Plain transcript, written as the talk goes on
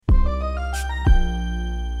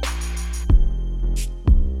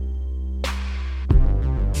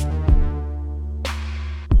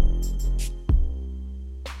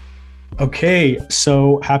Okay,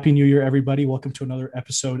 so happy New Year, everybody. Welcome to another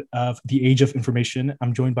episode of The Age of Information.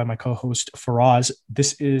 I'm joined by my co-host, Faraz.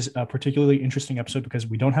 This is a particularly interesting episode because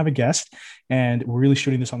we don't have a guest and we're really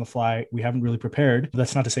shooting this on the fly. We haven't really prepared.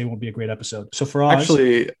 That's not to say it won't be a great episode. So Faraz...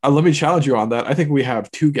 Actually, let me challenge you on that. I think we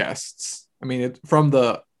have two guests. I mean, from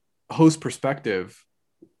the host perspective,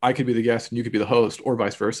 I could be the guest and you could be the host, or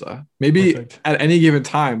vice versa. Maybe Perfect. At any given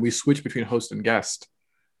time, we switch between host and guest.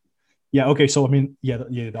 Yeah, okay. So, I mean,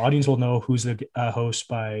 the audience will know who's the host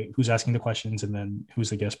by who's asking the questions and then who's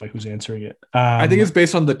the guest by who's answering it. I think it's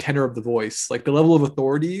based on the tenor of the voice. Like the level of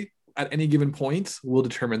authority at any given point will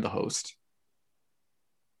determine the host.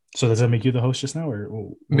 So does that make you the host just now?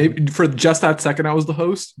 Or maybe for just that second I was the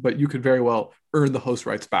host, but you could very well earn the host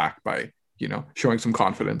rights back by, showing some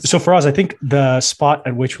confidence. So for us, I think the spot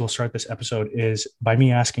at which we'll start this episode is by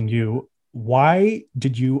me asking you, why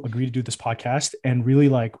did you agree to do this podcast? And really,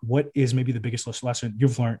 like, what is maybe the biggest lesson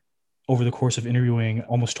you've learned over the course of interviewing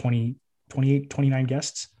almost 20, 28, 29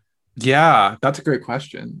 guests? Yeah, that's a great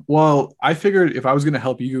question. Well, I figured if I was going to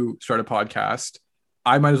help you start a podcast,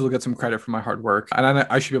 I might as well get some credit for my hard work. And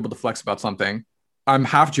I should be able to flex about something. I'm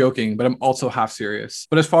half joking, but I'm also half serious.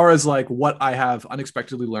 But as far as like what I have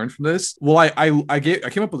unexpectedly learned from this, well, I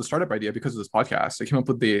came up with a startup idea because of this podcast. I came up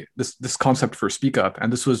with this concept for Speak Up,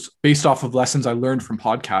 and this was based off of lessons I learned from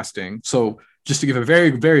podcasting. So just to give a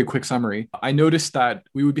very, very quick summary, I noticed that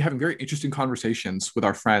we would be having very interesting conversations with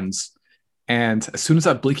our friends. And as soon as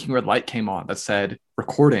that blinking red light came on that said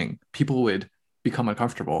recording, people would become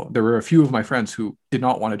uncomfortable. There were a few of my friends who did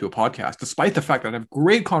not want to do a podcast, despite the fact that I have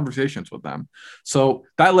great conversations with them. So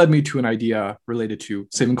that led me to an idea related to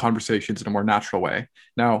saving conversations in a more natural way.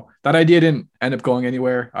 Now, that idea didn't end up going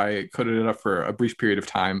anywhere. I coded it up for a brief period of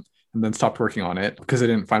time and then stopped working on it because I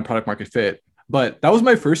didn't find product market fit. But that was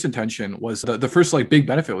my first intention. Was the first like big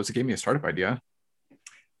benefit was it gave me a startup idea.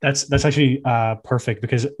 That's actually perfect,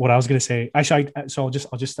 because what I was going to say, actually, I'll just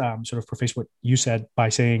sort of preface what you said by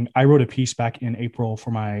saying I wrote a piece back in April for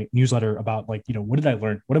my newsletter about like, what did I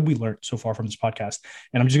learn? What have we learned so far from this podcast?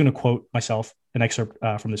 And I'm just going to quote myself an excerpt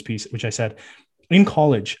from this piece, which I said, in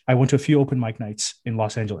college, I went to a few open mic nights in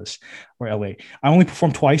Los Angeles or LA. I only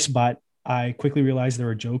performed twice, but I quickly realized there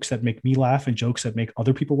are jokes that make me laugh and jokes that make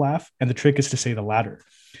other people laugh. And the trick is to say the latter.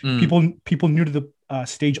 People new to the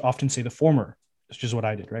stage often say the former, which is what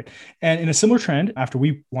I did, right? And in a similar trend, after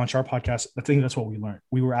we launched our podcast, I think that's what we learned.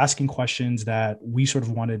 We were asking questions that we sort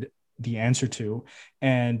of wanted the answer to,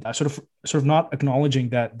 and sort of not acknowledging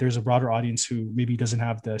that there's a broader audience who maybe doesn't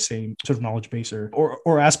have the same sort of knowledge base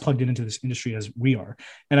or as plugged into this industry as we are.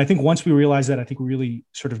 And I think once we realized that, I think we really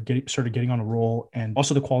started getting on a roll, and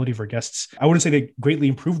also the quality of our guests. I wouldn't say they greatly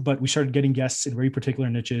improved, but we started getting guests in very particular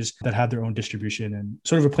niches that had their own distribution, and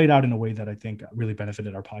sort of it played out in a way that I think really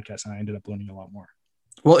benefited our podcast. And I ended up learning a lot more.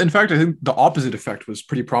 Well, in fact, I think the opposite effect was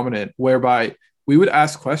pretty prominent, whereby we would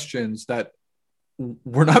ask questions that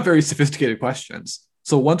were not very sophisticated questions.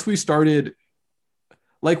 So once we started,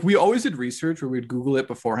 like we always did research where we'd Google it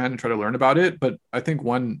beforehand and try to learn about it. But I think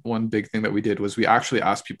one big thing that we did was we actually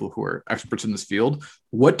asked people who are experts in this field,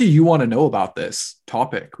 what do you want to know about this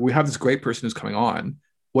topic? We have this great person who's coming on.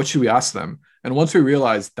 What should we ask them? And once we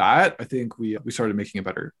realized that, I think we started making a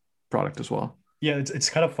better product as well. Yeah, it's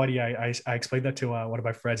kind of funny. I explained that to one of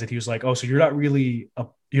my friends, and he was like, "Oh, so you're not really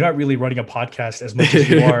running a podcast as much as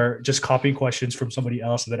you are just copying questions from somebody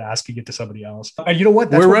else and then asking it to somebody else." And you know what?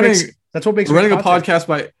 That's what makes we're running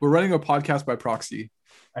a podcast by proxy.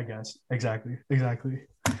 I guess exactly.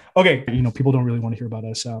 Okay, people don't really want to hear about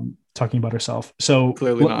us talking about ourselves, so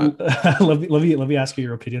clearly not. let me ask you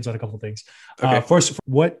your opinions on a couple of things. Okay. First,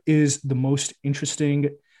 what is the most interesting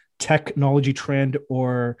technology trend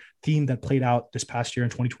or theme that played out this past year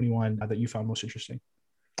in 2021 that you found most interesting?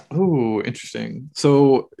 Oh, interesting.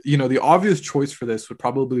 So, the obvious choice for this would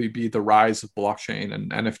probably be the rise of blockchain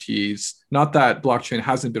and NFTs. Not that blockchain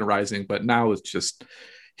hasn't been rising, but now it's just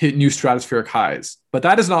hit new stratospheric highs. But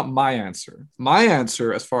that is not my answer. My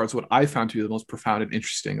answer, as far as what I found to be the most profound and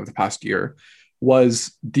interesting of the past year,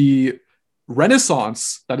 was the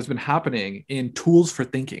renaissance that has been happening in tools for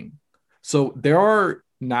thinking. So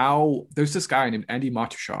there's this guy named Andy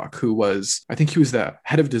Matushak who was the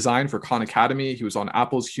head of design for Khan Academy. He was on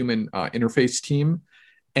Apple's human interface team.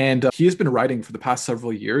 And he has been writing for the past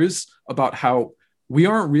several years about how we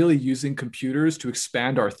aren't really using computers to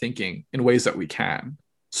expand our thinking in ways that we can.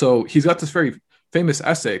 So he's got this very famous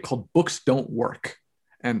essay called Books Don't Work.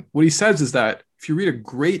 And what he says is that if you read a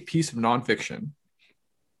great piece of nonfiction,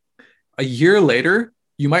 a year later,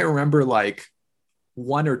 you might remember like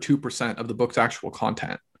 1 or 2% of the book's actual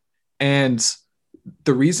content. And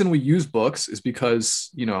the reason we use books is because,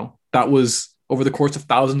 that was over the course of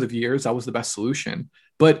thousands of years, that was the best solution.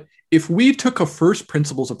 But if we took a first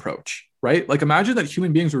principles approach, right? Like imagine that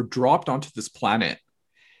human beings were dropped onto this planet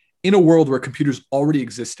in a world where computers already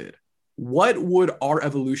existed. What would our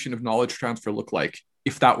evolution of knowledge transfer look like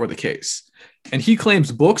if that were the case? And he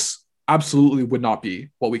claims books absolutely would not be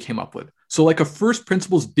what we came up with. So like a first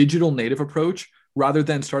principles digital native approach, rather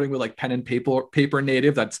than starting with like pen and paper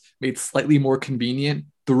native that's made slightly more convenient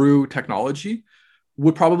through technology,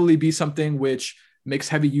 would probably be something which makes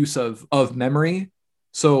heavy use of memory.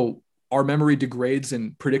 So our memory degrades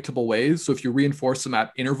in predictable ways. So if you reinforce them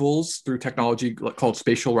at intervals through technology called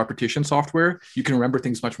spatial repetition software, you can remember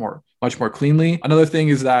things much more cleanly. Another thing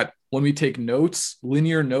is that when we take notes,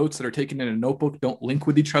 linear notes that are taken in a notebook don't link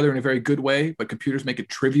with each other in a very good way, but computers make it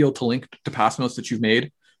trivial to link to past notes that you've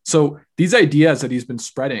made. So these ideas that he's been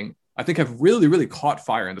spreading, I think have really, really caught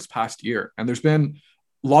fire in this past year. And there's been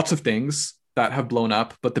lots of things that have blown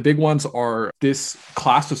up, but the big ones are this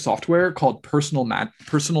class of software called personal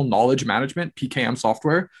knowledge management, PKM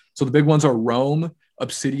software. So the big ones are Roam,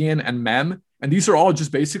 Obsidian, and Mem. And these are all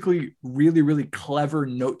just basically really, really clever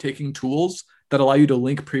note-taking tools that allow you to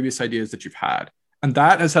link previous ideas that you've had. And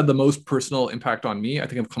that has had the most personal impact on me. I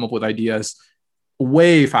think I've come up with ideas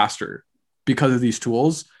way faster because of these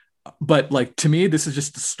tools. But like, to me, this is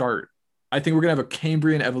just the start. I think we're going to have a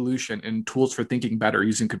Cambrian evolution in tools for thinking better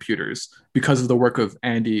using computers because of the work of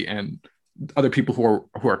Andy and other people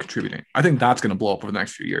who are contributing. I think that's going to blow up over the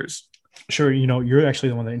next few years. Sure. You're actually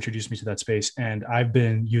the one that introduced me to that space. And I've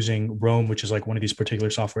been using Roam, which is like one of these particular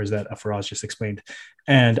softwares that Faraz just explained.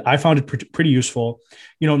 And I found it pretty useful.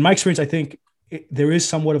 In my experience, I think there is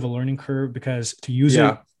somewhat of a learning curve because to use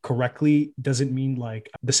it correctly doesn't mean like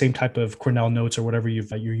the same type of Cornell notes or whatever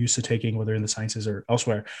you're used to taking, whether in the sciences or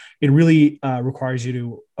elsewhere. It really requires you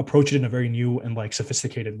to approach it in a very new and like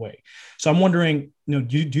sophisticated way. So I'm wondering, do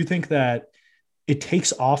you think that it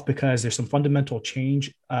takes off because there's some fundamental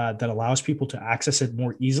change that allows people to access it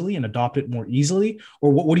more easily and adopt it more easily? Or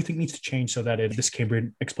what do you think needs to change so that this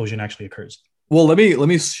Cambrian explosion actually occurs? Well, let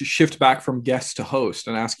me shift back from guest to host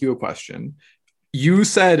and ask you a question. You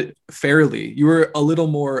said fairly, you were a little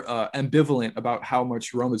more ambivalent about how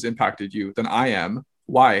much Rome has impacted you than I am.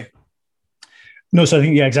 Why? No, so I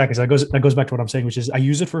think, yeah, exactly. So that goes back to what I'm saying, which is I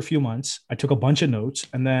used it for a few months. I took a bunch of notes,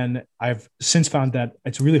 and then I've since found that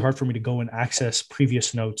it's really hard for me to go and access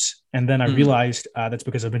previous notes. And then I realized that's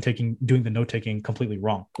because I've been doing the note taking completely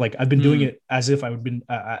wrong. Like I've been doing it as if I've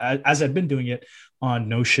been doing it on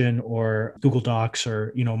Notion or Google Docs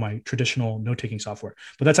or my traditional note taking software.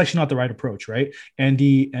 But that's actually not the right approach, right?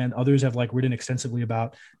 Andy and others have like written extensively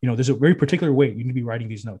about there's a very particular way you need to be writing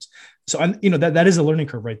these notes. So that is a learning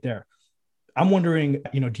curve right there. I'm wondering,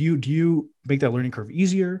 do you make that learning curve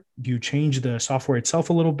easier? Do you change the software itself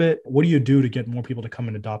a little bit? What do you do to get more people to come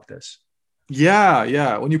and adopt this?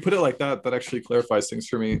 Yeah. When you put it like that, that actually clarifies things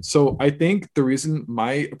for me. So I think the reason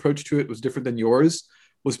my approach to it was different than yours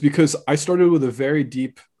was because I started with a very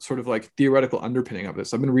deep sort of like theoretical underpinning of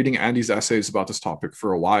this. I've been reading Andy's essays about this topic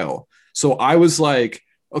for a while. So I was like,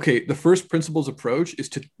 okay, the first principles approach is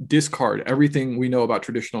to discard everything we know about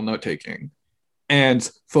traditional note taking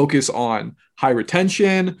and focus on high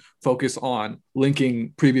retention, focus on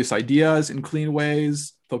linking previous ideas in clean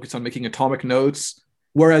ways, focus on making atomic notes.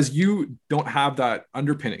 Whereas you don't have that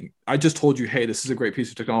underpinning. I just told you, hey, this is a great piece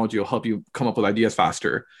of technology. It'll help you come up with ideas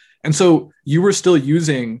faster. And so you were still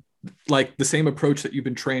using like the same approach that you've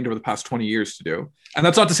been trained over the past 20 years to do. And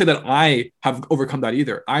that's not to say that I have overcome that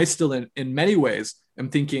either. I still in many ways am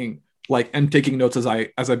thinking like, and taking notes as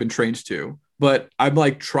I've been trained to, but I'm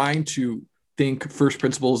like trying to think first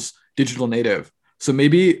principles digital native. So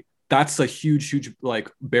maybe that's a huge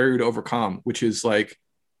like barrier to overcome, which is like,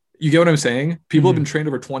 you get what I'm saying? People have been trained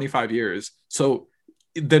over 25 years. So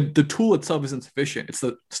the tool itself isn't sufficient. It's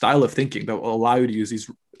the style of thinking that will allow you to use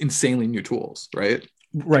these insanely new tools, right?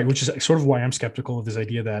 Right, which is sort of why I'm skeptical of this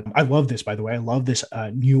idea that I love this, by the way. I love this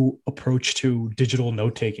new approach to digital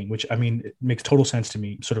note taking, which I mean, it makes total sense to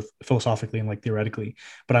me, sort of philosophically and like theoretically.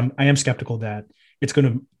 But I am skeptical that it's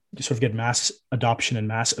going to sort of get mass adoption and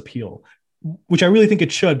mass appeal, which I really think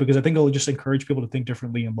it should, because I think it'll just encourage people to think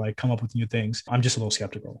differently and like come up with new things. I'm just a little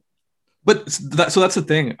skeptical. But that's the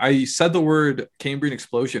thing. I said the word Cambrian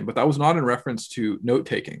explosion, but that was not in reference to note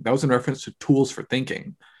taking. That was in reference to tools for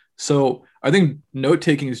thinking. So I think note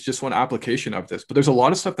taking is just one application of this, but there's a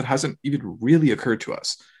lot of stuff that hasn't even really occurred to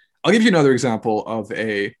us. I'll give you another example of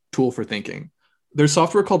a tool for thinking. There's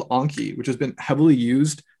software called Anki, which has been heavily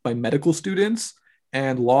used by medical students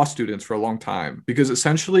and law students for a long time, because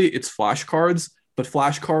essentially it's flashcards, but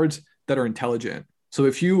flashcards that are intelligent. So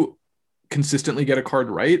if you consistently get a card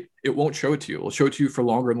right, it won't show it to you. It'll show it to you for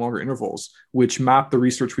longer and longer intervals, which map the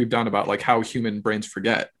research we've done about like how human brains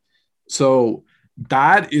forget. So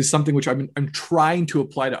that is something which I'm trying to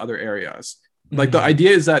apply to other areas. Like the idea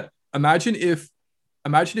is that imagine if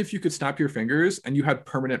you could snap your fingers and you had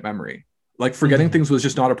permanent memory. Like forgetting things was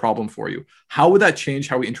just not a problem for you. How would that change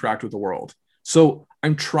how we interact with the world? So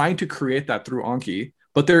I'm trying to create that through Anki,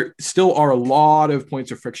 but there still are a lot of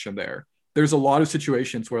points of friction there. There's a lot of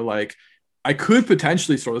situations where like I could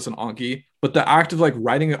potentially store this in Anki, but the act of like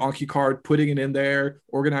writing an Anki card, putting it in there,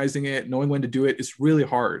 organizing it, knowing when to do it is really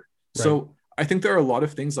hard. Right. So I think there are a lot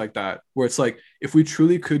of things like that where it's like, if we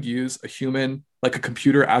truly could use a human, like a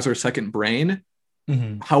computer as our second brain,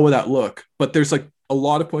 how would that look? But there's like a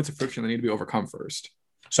lot of points of friction that need to be overcome first.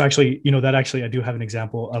 So actually, I do have an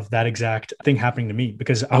example of that exact thing happening to me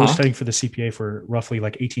because I was studying for the CPA for roughly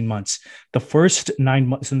like 18 months. The first 9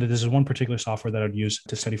 months, and this is one particular software that I'd use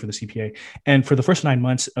to study for the CPA. And for the first 9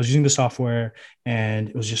 months, I was using the software and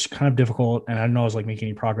it was just kind of difficult. And I didn't know I was like making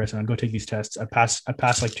any progress. And I'd go take these tests. I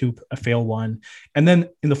passed like 2, I fail 1. And then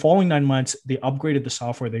in the following 9 months, they upgraded the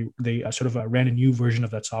software. They sort of ran a new version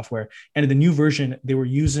of that software. And in the new version, they were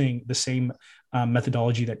using the same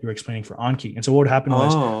methodology that you were explaining for Anki. And so what happened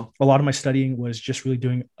was a lot of my studying was just really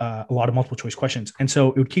doing a lot of multiple choice questions. And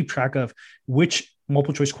so it would keep track of which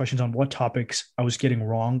multiple choice questions on what topics I was getting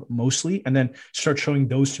wrong mostly, and then start showing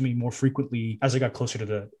those to me more frequently as I got closer to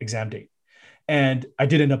the exam date. And I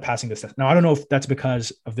did end up passing this test. Now, I don't know if that's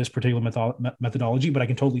because of this particular methodology, but I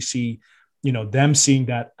can totally see, them seeing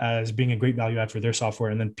that as being a great value add for their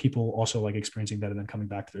software. And then people also like experiencing that and then coming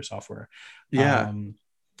back to their software. Yeah.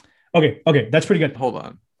 Okay. That's pretty good. Hold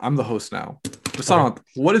on. I'm the host now. Prasant,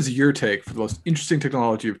 what is your take for the most interesting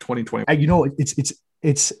technology of 2020?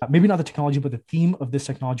 It's maybe not the technology, but the theme of this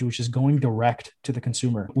technology, which is going direct to the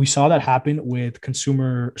consumer. We saw that happen with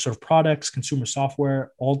consumer sort of products, consumer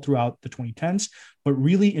software all throughout the 2010s, but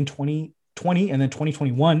really in 2020 and then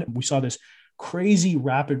 2021, we saw this crazy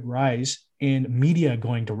rapid rise in media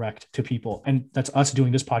going direct to people. And that's us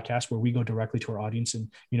doing this podcast where we go directly to our audience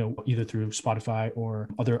and, either through Spotify or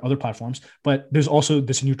other platforms. But there's also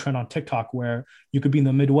this new trend on TikTok where you could be in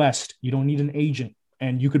the Midwest, you don't need an agent,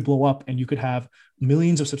 and you could blow up and you could have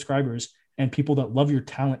millions of subscribers and people that love your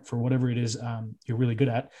talent for whatever it is you're really good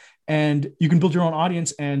at. And you can build your own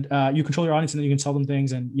audience and you control your audience, and then you can sell them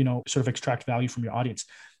things and, sort of extract value from your audience.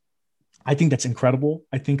 I think that's incredible.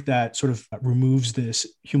 I think that sort of removes this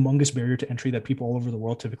humongous barrier to entry that people all over the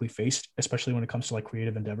world typically face, especially when it comes to like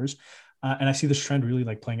creative endeavors. And I see this trend really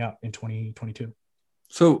like playing out in 2022.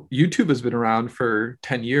 So YouTube has been around for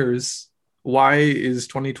 10 years. Why is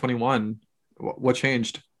 2021? What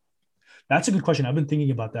changed? That's a good question. I've been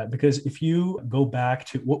thinking about that because if you go back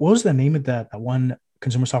to what was the name of that one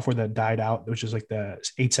consumer software that died out, which is like the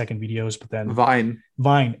 8-second videos, but then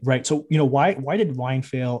Vine, right? So, why did Vine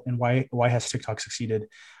fail and why has TikTok succeeded?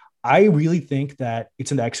 I really think that it's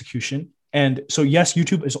in the execution. And so, yes,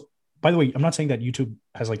 YouTube is, by the way, I'm not saying that YouTube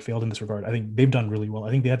has like failed in this regard. I think they've done really well. I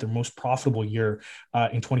think they had their most profitable year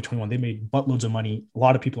in 2021. They made buttloads of money. A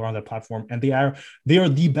lot of people are on that platform, and they are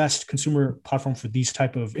the best consumer platform for these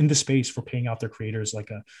type of in the space for paying out their creators like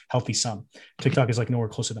a healthy sum. TikTok is like nowhere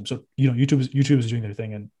close to them. So YouTube is doing their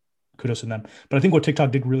thing, and kudos to them. But I think what TikTok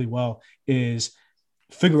did really well is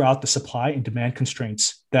figure out the supply and demand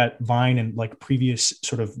constraints that Vine and like previous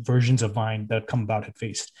sort of versions of Vine that have come about had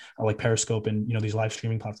faced, like Periscope and, these live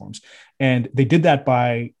streaming platforms. And they did that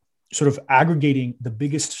by sort of aggregating the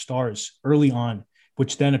biggest stars early on,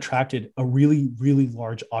 which then attracted a really, really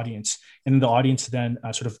large audience. And then the audience then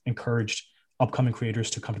sort of encouraged upcoming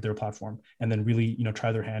creators to come to their platform and then really,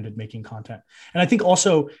 try their hand at making content. And I think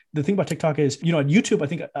also the thing about TikTok is, at YouTube, I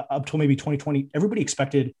think up till maybe 2020, everybody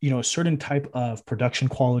expected, a certain type of production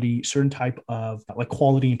quality, certain type of like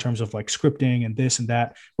quality in terms of like scripting and this and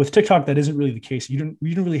that. With TikTok, that isn't really the case. You didn't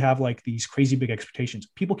really have like these crazy big expectations.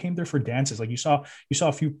 People came there for dances. Like you saw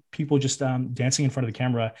a few people just dancing in front of the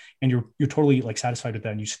camera, and you're totally like satisfied with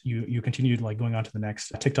that. And you continued like going on to the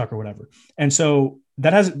next TikTok or whatever. And so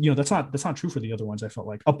that has, that's not true for the other ones. I felt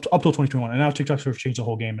like up till 2021, and now TikTok sort of changed the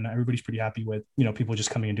whole game, and everybody's pretty happy with, people just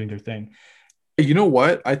coming and doing their thing. You know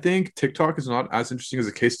what? I think TikTok is not as interesting as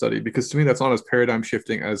a case study because to me, that's not as paradigm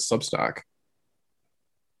shifting as Substack.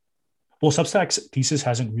 Well, Substack's thesis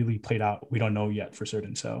hasn't really played out. We don't know yet for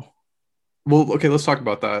certain. So, well, okay, let's talk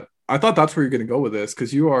about that. I thought that's where you're going to go with this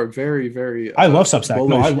because you are very, very. I love Substack.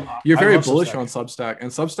 Bullish. You're very bullish on Substack, and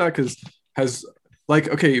Substack has Like,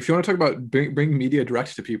 okay, if you want to talk about bring media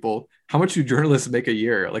direct to people, how much do journalists make a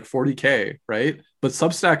year? Like 40K, right? But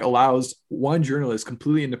Substack allows one journalist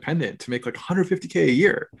completely independent to make like 150K a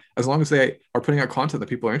year, as long as they are putting out content that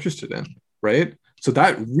people are interested in, right? So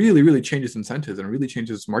that really, really changes incentives and really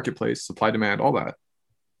changes marketplace, supply, demand, all that.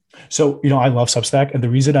 So, I love Substack. And the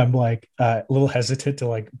reason I'm like a little hesitant to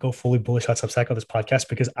like go fully bullish on Substack on this podcast,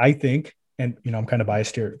 because I think, and I'm kind of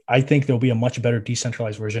biased here, I think there'll be a much better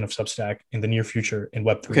decentralized version of Substack in the near future in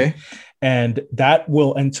Web3. Okay. And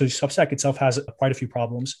so Substack itself has quite a few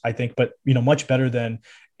problems, I think, but much better than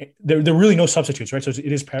there are really no substitutes, right? So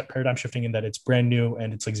it is paradigm shifting in that it's brand new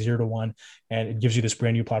and it's like 0 to 1, and it gives you this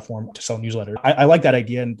brand new platform to sell newsletters. I like that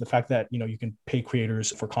idea, and the fact that you can pay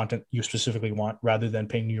creators for content you specifically want, rather than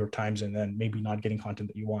paying New York Times and then maybe not getting content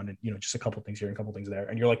that you want, and just a couple things here and a couple things there,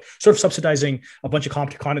 and you're like sort of subsidizing a bunch of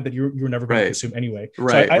content that you're never going to consume anyway.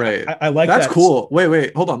 Right, so I like that's that. cool.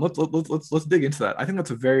 Wait, hold on. Let's dig into that. I think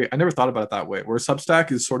that's I never thought about it that way. Where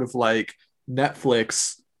Substack is sort of like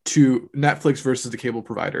Netflix versus the cable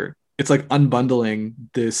provider. It's like unbundling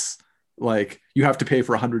this, like you have to pay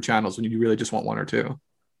for 100 channels when you really just want one or two.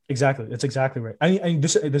 Exactly. That's exactly right.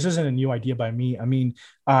 This isn't a new idea by me. I mean,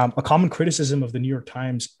 a common criticism of the New York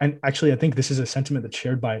Times, and actually I think this is a sentiment that's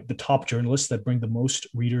shared by the top journalists that bring the most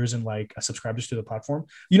readers and like subscribers to the platform.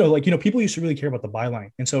 People used to really care about the byline.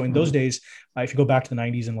 And so in those days, if you go back to the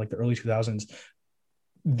 90s and like the early 2000s,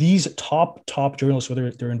 these top journalists,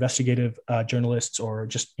 whether they're investigative journalists or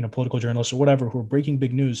just political journalists or whatever, who are breaking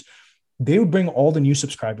big news, they would bring all the new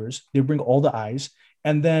subscribers, they would bring all the eyes,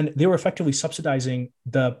 and then they were effectively subsidizing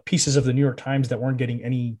the pieces of the New York Times that weren't getting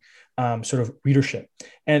any sort of readership.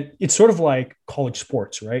 And it's sort of like college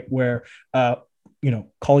sports, right? Where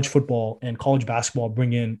college football and college basketball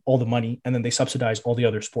bring in all the money, and then they subsidize all the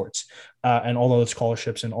other sports and all the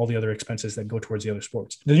scholarships and all the other expenses that go towards the other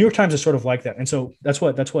sports. The New York Times is sort of like that, and so that's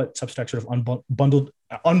what Substack sort of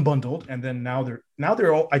unbundled, and then now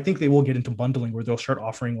they're all. I think they will get into bundling, where they'll start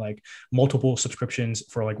offering like multiple subscriptions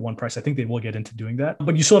for like one price. I think they will get into doing that,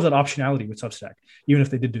 but you still have that optionality with Substack, even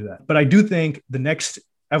if they did do that. But I do think the next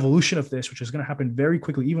evolution of this, which is going to happen very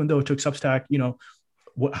quickly, even though it took Substack,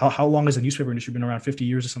 how long has the newspaper industry been around? 50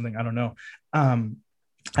 years or something? I don't know.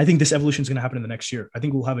 I think this evolution is going to happen in the next year. I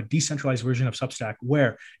think we'll have a decentralized version of Substack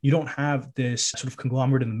where you don't have this sort of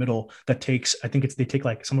conglomerate in the middle that takes, they take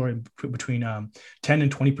like somewhere between 10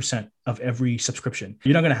 and 20% of every subscription.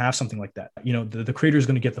 You're not going to have something like that. The creator is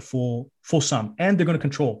going to get the full sum, and they're going to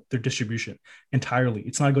control their distribution entirely.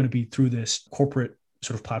 It's not going to be through this corporate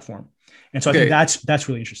sort of platform. And so I think that's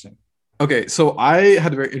really interesting. Okay, so I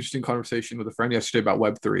had a very interesting conversation with a friend yesterday about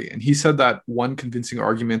Web3, and he said that one convincing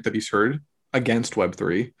argument that he's heard against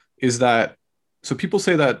Web3 is that, so people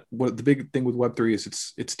say that what the big thing with Web3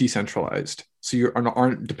 is it's decentralized. So you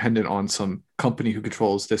aren't dependent on some company who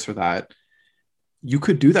controls this or that. You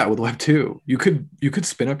could do that with Web2. You could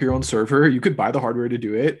spin up your own server. You could buy the hardware to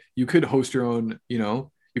do it. You could host your own,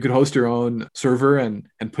 server and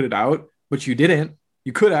put it out, but you didn't.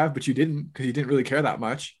 You could have, but you didn't, because you didn't really care that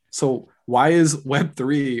much. So why is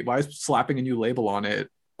Web3, why is slapping a new label on it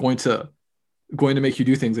going to make you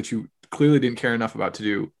do things that you clearly didn't care enough about to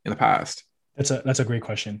do in the past? That's a great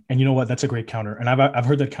question. And you know what? That's a great counter. And I've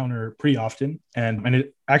heard that counter pretty often. And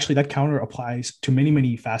it actually, that counter applies to many,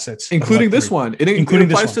 many facets. Including this one. It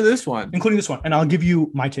applies to this one. Including this one. And I'll give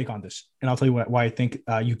you my take on this. And I'll tell you why I think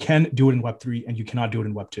you can do it in Web3 and you cannot do it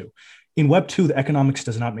in Web2. In Web2, the economics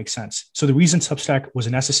does not make sense. So the reason Substack was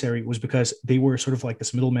necessary was because they were sort of like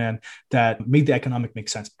this middleman that made the economic make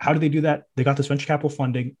sense. How did they do that? They got this venture capital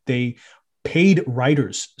funding. They paid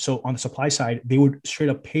writers. So on the supply side, they would straight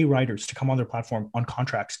up pay writers to come on their platform on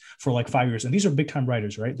contracts for like 5 years. And these are big time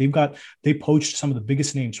writers, right? They poached some of the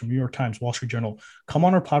biggest names from New York Times, Wall Street Journal. Come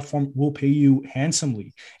on our platform. We'll pay you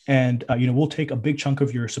handsomely. And, we'll take a big chunk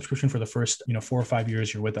of your subscription for the first, 4 or 5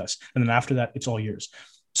 years you're with us. And then after that, it's all yours.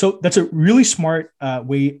 So that's a really smart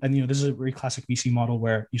way. And, this is a very classic VC model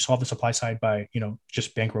where you solve the supply side by,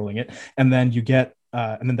 just bankrolling it. And then you get,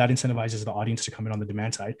 and then that incentivizes the audience to come in on the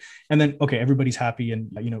demand side. And then, okay, everybody's happy.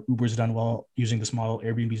 And, Uber's done well using this model.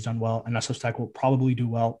 Airbnb's done well. And Substack will probably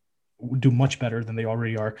do much better than they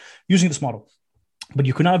already are using this model. But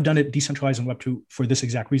you could not have done it decentralized in Web2 for this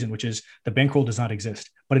exact reason, which is the bankroll does not exist.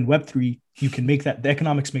 But in Web3, you can make the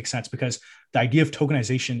economics make sense because the idea of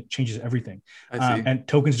tokenization changes everything. And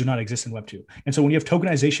tokens do not exist in Web2. And so when you have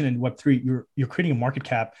tokenization in Web3, you're creating a market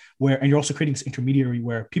cap and you're also creating this intermediary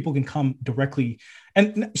where people can come directly.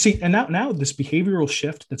 And see, and now this behavioral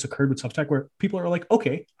shift that's occurred with Substack where people are like,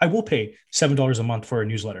 okay, I will pay $7 a month for a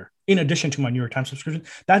newsletter. in addition to my New York Times subscription.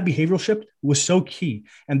 That behavioral shift was so key.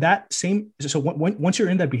 And that same, so once you're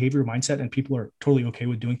in that behavioral mindset and people are totally okay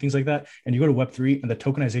with doing things like that, and you go to Web3 and the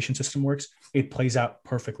tokenization system works, it plays out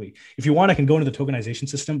perfectly. If you want, I can go into the tokenization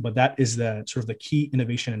system, but that is the sort of the key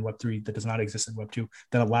innovation in Web3 that does not exist in Web2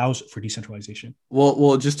 that allows for decentralization.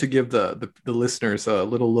 Well, just to give the listeners a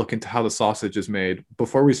little look into how the sausage is made,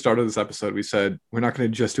 before we started this episode, we said we're not going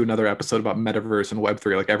to just do another episode about metaverse and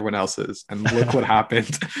Web3 like everyone else is. And look what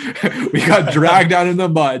happened. We got dragged down in the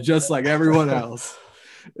mud just like everyone else.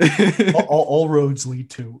 all roads lead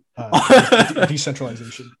to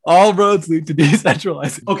decentralization. All roads lead to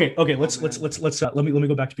decentralization. Okay. Let's let me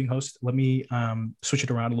go back to being host. Let me switch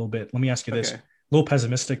it around a little bit. Let me ask you this. A little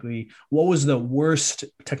pessimistically, what was the worst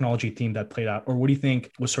technology theme that played out, or what do you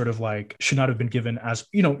think was sort of like should not have been given? As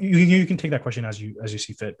you know, you can take that question as you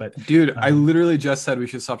see fit. But dude, I literally just said we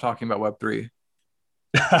should stop talking about Web3.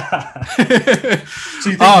 So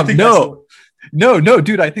you think no,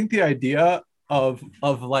 dude. I think the idea of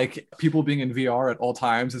like people being in VR at all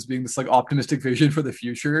times as being this like optimistic vision for the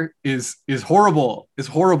future is horrible. Is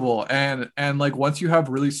horrible. And like once you have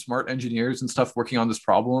really smart engineers and stuff working on this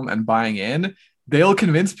problem and buying in, they'll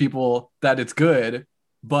convince people that it's good,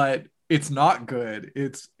 but it's not good.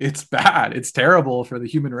 It's bad. It's terrible for the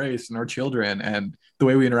human race and our children and the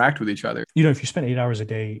way we interact with each other. You know, if you spend 8 hours a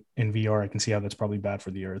day in VR, I can see how that's probably bad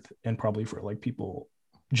for the earth and probably for like people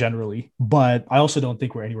generally. But I also don't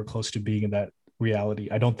think we're anywhere close to being in that reality.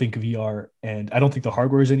 I don't think VR, and I don't think the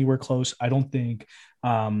hardware is anywhere close. I don't think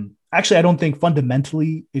I don't think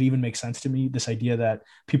fundamentally it even makes sense to me, this idea that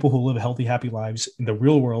people who live healthy, happy lives in the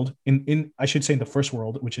real world, in I should say in the first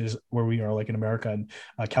world, which is where we are, like in America and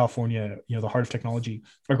California, you know, the heart of technology,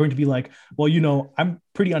 are going to be like, well, you know, I'm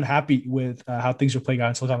pretty unhappy with how things are playing out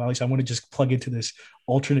in Silicon Valley, so I want to just plug into this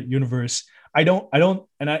alternate universe. I don't,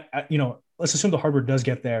 and I you know, let's assume the hardware does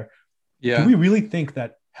get there. Yeah. Do we really think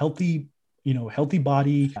that healthy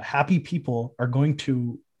body, happy people are going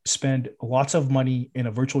to spend lots of money in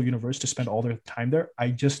a virtual universe to spend all their time there? I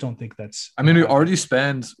just don't think that's. I mean, we already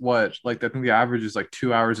spend I think the average is like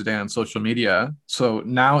 2 hours a day on social media. So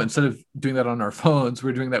now instead of doing that on our phones,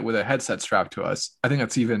 we're doing that with a headset strapped to us. I think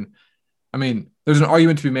that's even, I mean, there's an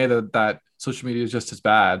argument to be made that social media is just as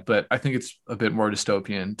bad, but I think it's a bit more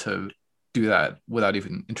dystopian to do that without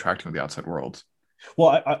even interacting with the outside world.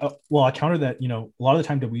 Well, I counter that, you know, a lot of the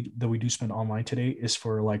time that we do spend online today is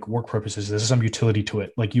for like work purposes. There's some utility to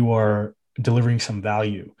it. Like you are delivering some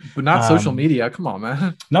value, but not social media. Come on,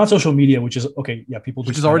 man. Not social media, which is okay. Yeah. People,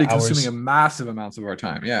 which is already consuming a massive amounts of our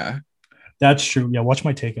time. Yeah. That's true. Yeah. Watch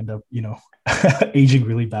my take end up, you know, aging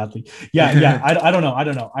really badly. Yeah. Yeah. I don't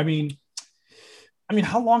know. I mean,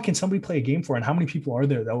 how long can somebody play a game for, and how many people are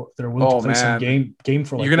there that are willing to play some game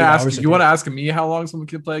for like You're gonna ask? You want to ask me how long someone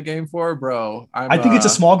can play a game for, bro? I think it's a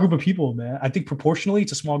small group of people, man. I think proportionally,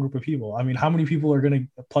 it's a small group of people. I mean, how many people are gonna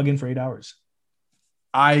plug in for 8 hours?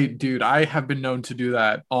 I have been known to do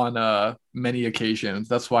that on many occasions.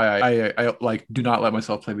 That's why I like do not let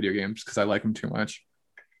myself play video games because I like them too much.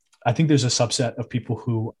 I think there's a subset of people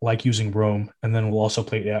who like using Roam and then will also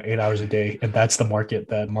play 8 hours a day. And that's the market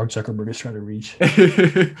that Mark Zuckerberg is trying to reach.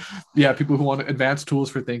 Yeah, people who want advanced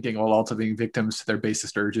tools for thinking while also being victims to their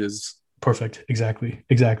basest urges. Perfect. Exactly.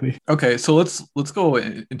 Okay, so let's go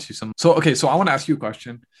into some. So I want to ask you a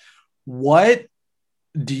question. What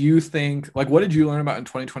do you think, like, what did you learn about in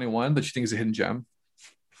 2021 that you think is a hidden gem?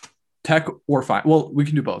 Tech or fine? Well, we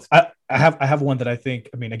can do both. I have one that I think.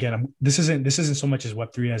 I mean, again, this isn't so much as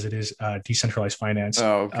Web3 as it is decentralized finance.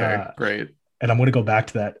 Oh, okay, great. And I'm going to go back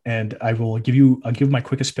to that, and I'll give my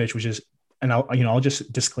quickest pitch, which is, and I'll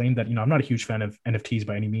just disclaim that, you know, I'm not a huge fan of NFTs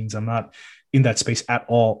by any means. I'm not in that space at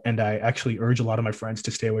all, and I actually urge a lot of my friends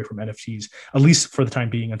to stay away from NFTs, at least for the time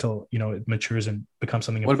being, until, you know, it matures and becomes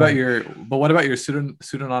something. What about your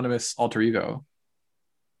pseudonymous alter ego?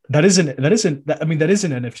 That isn't an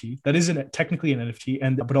NFT. That isn't technically an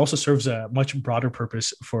NFT, but also serves a much broader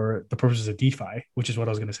purpose for the purposes of DeFi, which is what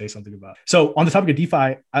I was going to say something about. So on the topic of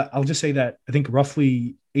DeFi, I'll just say that I think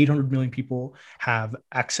roughly 800 million people have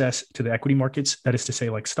access to the equity markets. That is to say,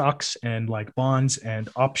 like stocks and like bonds and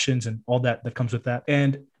options and all that comes with that.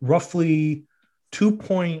 And roughly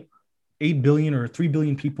 2.8 billion or 3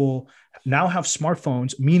 billion people now have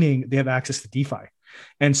smartphones, meaning they have access to DeFi.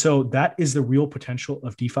 And so that is the real potential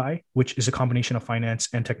of DeFi, which is a combination of finance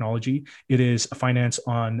and technology. It is a finance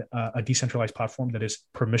on a decentralized platform that is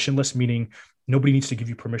permissionless, meaning nobody needs to give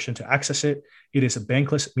you permission to access it. It is a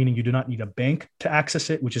bankless, meaning you do not need a bank to access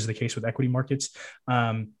it, which is the case with equity markets.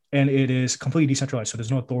 And it is completely decentralized. So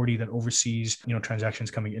there's no authority that oversees, you know, transactions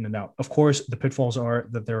coming in and out. Of course, the pitfalls are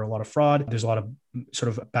that there are a lot of fraud. There's a lot of sort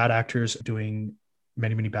of bad actors doing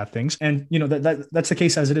many, many bad things. And, that's the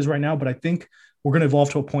case as it is right now. But I think we're going to evolve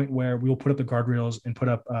to a point where we will put up the guardrails and put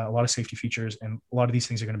up a lot of safety features. And a lot of these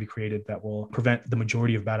things are going to be created that will prevent the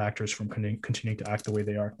majority of bad actors from continuing to act the way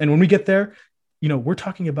they are. And when we get there, we're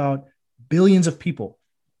talking about billions of people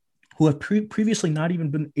who have previously not even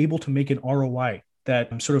been able to make an ROI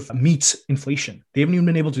that sort of meets inflation. They haven't even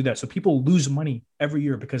been able to do that. So people lose money every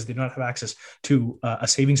year because they do not have access to a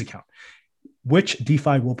savings account, which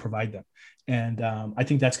DeFi will provide them. And I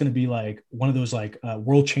think that's going to be like one of those like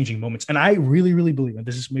world-changing moments. And I really, really believe, and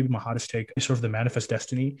this is maybe my hottest take, is sort of the manifest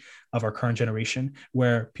destiny of our current generation,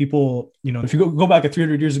 where people, if you go back at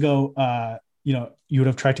 300 years ago, you would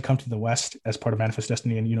have tried to come to the West as part of manifest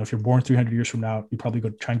destiny. And, if you're born 300 years from now, you probably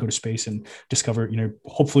try and go to space and discover,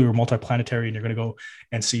 hopefully we're multiplanetary and you're going to go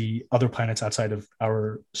and see other planets outside of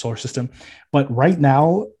our solar system. But right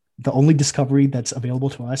now, the only discovery that's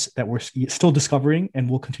available to us that we're still discovering and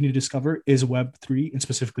will continue to discover is Web3 and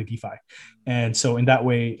specifically DeFi. And so in that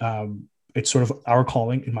way, it's sort of our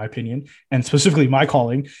calling, in my opinion, and specifically my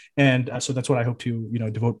calling. And so that's what I hope to,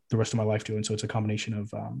 devote the rest of my life to. And so it's a combination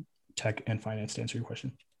of tech and finance, to answer your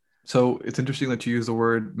question. So it's interesting that you use the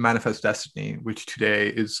word manifest destiny, which today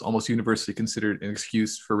is almost universally considered an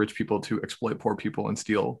excuse for rich people to exploit poor people and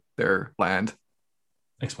steal their land.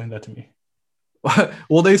 Explain that to me.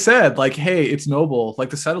 Well, they said like, hey, it's noble. Like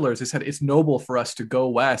the settlers, they said it's noble for us to go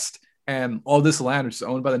west, and all this land, which is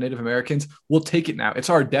owned by the Native Americans, we'll take it now. It's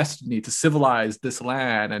our destiny to civilize this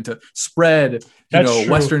land and to spread,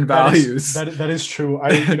 Western values. That is true.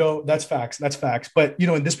 That's facts. That's facts. But,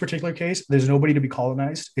 in this particular case, there's nobody to be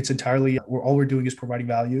colonized. It's entirely, all we're doing is providing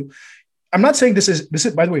value. I'm not saying this is,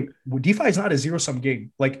 by the way, DeFi is not a zero sum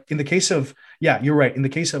game. Like in the case of, yeah, you're right. In the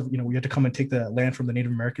case of, we have to come and take the land from the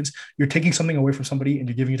Native Americans, you're taking something away from somebody and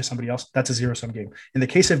you're giving it to somebody else. That's a zero sum game. In the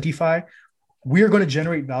case of DeFi, we are going to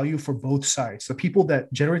generate value for both sides. The people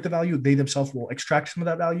that generate the value, they themselves will extract some of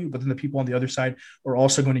that value, but then the people on the other side are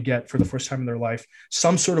also going to get, for the first time in their life,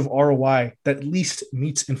 some sort of ROI that at least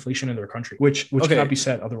meets inflation in their country, which cannot be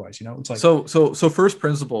said otherwise. It's like, so first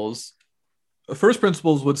principles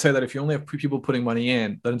would say that if you only have people putting money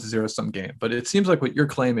in, then it's a zero sum game. But it seems like what you're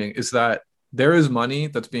claiming is that there is money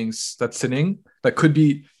that's sitting that could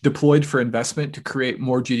be deployed for investment to create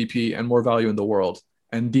more GDP and more value in the world,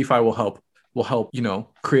 and DeFi will help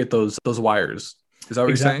create those wires. Is that what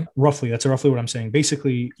you're saying? Roughly, that's roughly what I'm saying.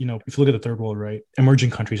 Basically, if you look at the third world, right, emerging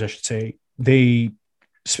countries, I should say, they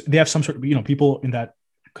have some sort of, people in that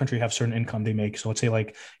country have certain income they make. So let's say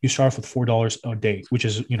like you start off with $4 a day, which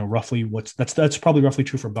is, roughly that's probably roughly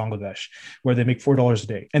true for Bangladesh, where they make $4 a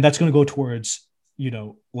day. And that's going to go towards,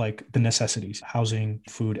 like the necessities, housing,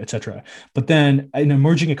 food, etc. But then in an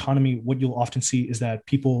emerging economy, what you'll often see is that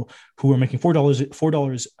people who are making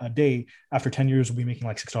 $4 a day after 10 years will be making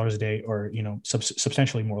like $6 a day, or,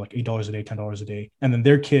 substantially more, like $8 a day, $10 a day. And then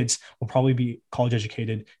their kids will probably be college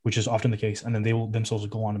educated, which is often the case. And then they will themselves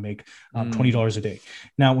go on to make $20 a day.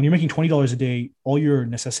 Now, when you're making $20 a day, all your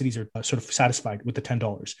necessities are sort of satisfied with the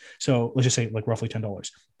 $10. So let's just say like roughly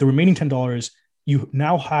 $10. The remaining $10, you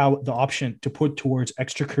now have the option to put towards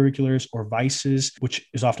extracurriculars or vices, which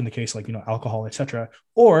is often the case, like, alcohol, etc.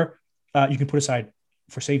 Or you can put aside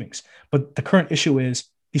for savings. But the current issue is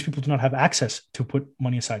these people do not have access to put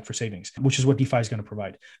money aside for savings, which is what DeFi is going to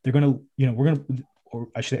provide. They're going to, we're going to, or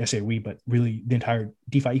I should say we, but really the entire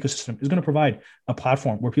DeFi ecosystem is going to provide a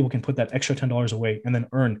platform where people can put that extra $10 away and then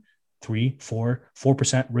earn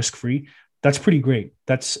 4% risk-free. That's pretty great.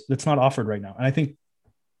 That's not offered right now. And I think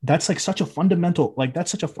that's such a fundamental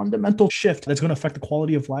shift that's going to affect the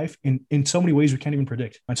quality of life in so many ways we can't even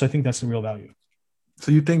predict. And so I think that's the real value.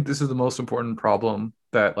 So you think this is the most important problem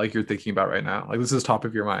that you're thinking about right now? Like this is top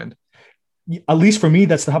of your mind? At least for me,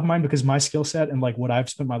 that's the top of mind, because my skill set and what I've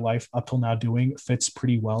spent my life up till now doing fits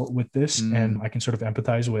pretty well with this. And I can sort of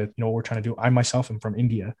empathize with, what we're trying to do. I myself am from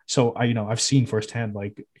India. So I've seen firsthand,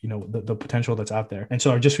 the potential that's out there. And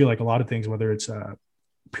so I just feel like a lot of things, whether it's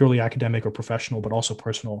purely academic or professional, but also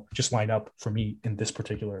personal, just line up for me in this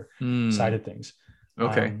particular side of things.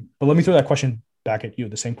 Okay. But let me throw that question back at you.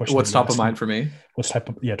 The same question. What's top of mind for me? What's top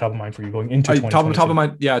of mind for you going into top of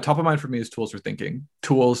mind? Yeah. Top of mind for me is tools for thinking,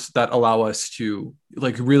 tools that allow us to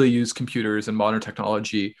really use computers and modern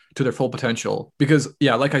technology to their full potential. Because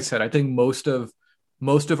like I said, I think most of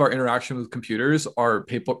our interaction with computers are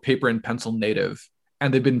paper and pencil native,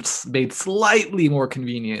 and they've been made slightly more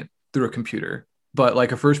convenient through a computer. But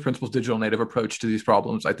a first principles digital native approach to these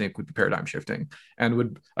problems, I think, would be paradigm shifting, and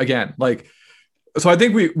would, again, so I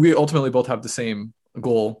think we ultimately both have the same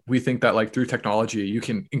goal, we think that like through technology, you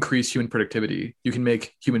can increase human productivity. You can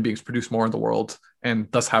make human beings produce more in the world and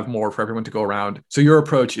thus have more for everyone to go around. So your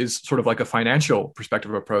approach is sort of like a financial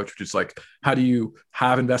perspective approach, which is like, how do you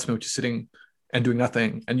have investment, which is sitting and doing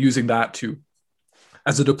nothing and using that to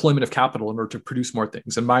as a deployment of capital in order to produce more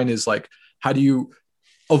things. And mine is like, how do you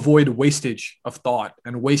avoid wastage of thought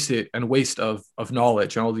and waste of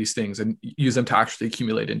knowledge and all these things and use them to actually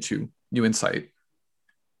accumulate into new insight?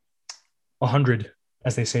 100,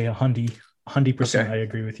 as they say, 100%. Okay. I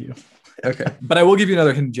agree with you. Okay. But I will give you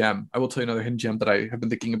another hidden gem. I will tell you another hidden gem that I have been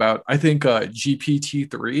thinking about. I think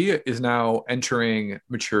GPT-3 is now entering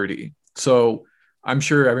maturity. So I'm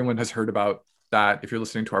sure everyone has heard about that. If you're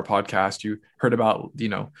listening to our podcast, you heard about,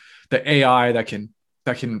 the AI that can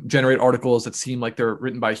generate articles that seem like they're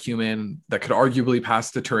written by a human that could arguably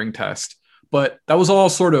pass the Turing test. But that was all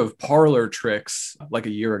sort of parlor tricks like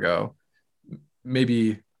a year ago.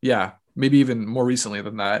 Maybe even more recently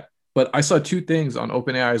than that. But I saw two things on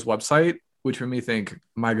OpenAI's website, which made me think,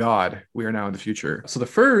 my God, we are now in the future. So the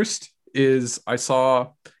first is I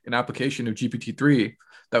saw an application of GPT-3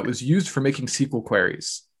 that was used for making SQL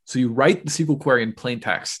queries. So you write the SQL query in plain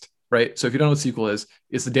text, right? So if you don't know what SQL is,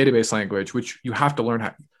 it's the database language, which you have to learn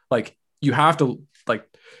how, you have to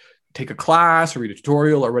take a class or read a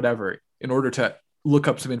tutorial or whatever in order to look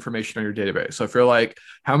up some information on your database. So if you're like,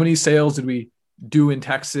 how many sales did we do in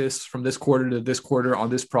Texas from this quarter to this quarter on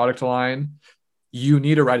this product line, you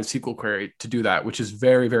need to write a SQL query to do that, which is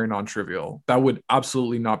very, very non-trivial. That would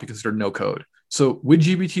absolutely not be considered no code. So with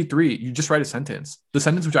GPT-3, you just write a sentence. The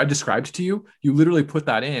sentence which I described to you, you literally put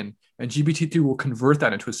that in and GPT-3 will convert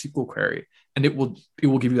that into a SQL query and it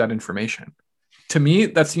will give you that information. To me,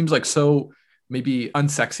 that seems like so maybe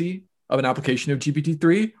unsexy of an application of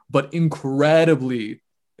GPT-3, but incredibly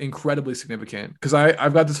significant. Because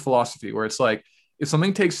I've got this philosophy where it's like, if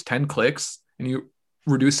something takes 10 clicks and you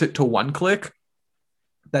reduce it to 1 click,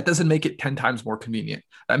 that doesn't make it 10 times more convenient.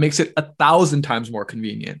 That makes it 1,000 times more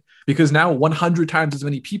convenient because now 100 times as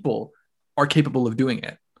many people are capable of doing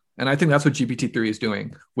it. And I think that's what GPT-3 is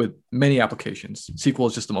doing with many applications. SQL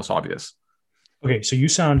is just the most obvious. Okay, so you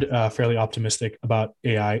sound fairly optimistic about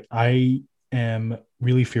AI. I am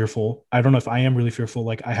really fearful. I don't know if I am really fearful.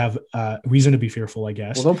 Like I have reason to be fearful, I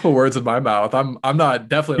guess. Well, don't put words in my mouth. I'm not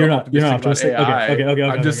definitely You're not optimistic about AI. Okay.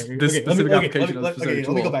 I'm just this specific application. Let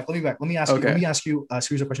me go back. Let me ask you a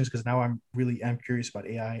series of questions because now I'm really am curious about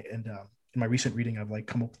AI and in my recent reading, I've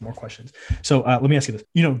come up with more questions. So let me ask you this.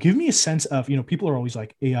 Give me a sense of, people are always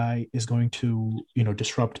like AI is going to,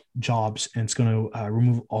 disrupt jobs and it's going to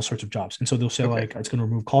remove all sorts of jobs. And so they'll say like it's going to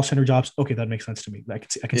remove call center jobs. Okay, that makes sense to me. I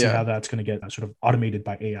can see how that's going to get sort of automated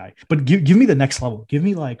by AI. But give me the next level. Give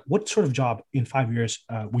me like what sort of job in 5 years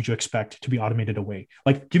would you expect to be automated away?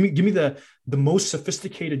 Like give me the most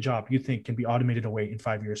sophisticated job you think can be automated away in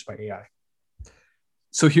 5 years by AI.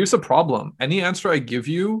 So here's the problem. Any answer I give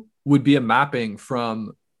you would be a mapping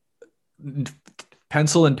from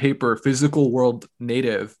pencil and paper, physical world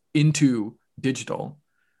native into digital.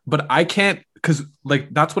 But I can't, because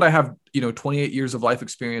that's what I have, 28 years of life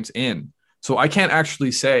experience in. So I can't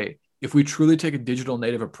actually say if we truly take a digital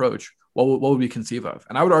native approach, what would we conceive of?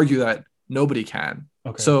 And I would argue that nobody can.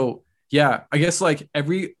 Okay. So yeah, I guess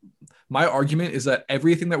my argument is that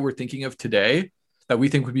everything that we're thinking of today that we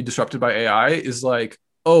think would be disrupted by AI is like,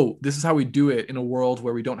 oh, this is how we do it in a world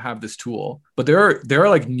where we don't have this tool. But there are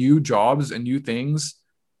like new jobs and new things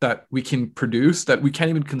that we can produce that we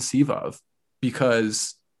can't even conceive of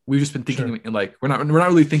because we've just been thinking in we're not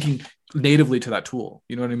really thinking natively to that tool.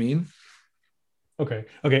 You know what I mean? Okay,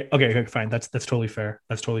 fine. That's totally fair.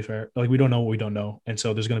 That's totally fair. Like we don't know what we don't know. And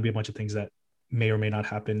so there's going to be a bunch of things that may or may not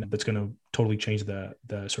happen that's going to totally change the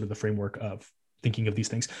sort of the framework of thinking of these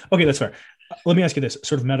things. Okay, that's fair. Let me ask you this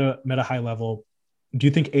sort of meta high level. Do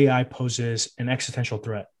you think AI poses an existential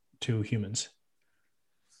threat to humans?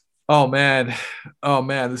 Oh man,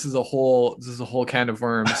 this is a whole can of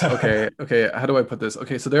worms. Okay. How do I put this?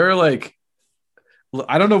 Okay, so there are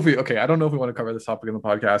I don't know if we want to cover this topic in the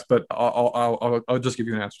podcast, but I'll just give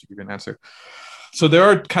you an answer to give you an answer. So there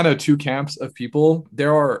are kind of two camps of people.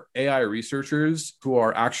 There are AI researchers who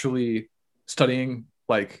are actually studying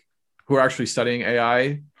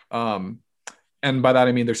AI. And by that,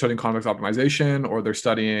 I mean, they're studying convex optimization or they're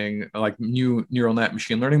studying new neural net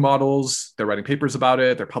machine learning models. They're writing papers about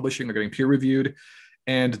it. They're publishing, they're getting peer reviewed.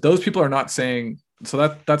 And those people are not saying,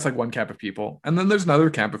 so that's one camp of people. And then there's another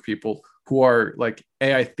camp of people who are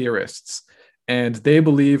AI theorists. And they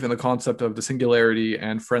believe in the concept of the singularity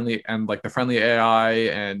and the friendly AI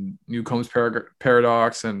and Newcomb's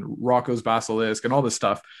paradox and Rocco's basilisk and all this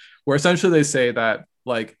stuff, where essentially they say that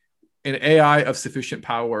an AI of sufficient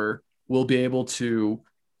power will be able to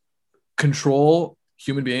control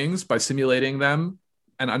human beings by simulating them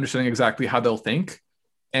and understanding exactly how they'll think.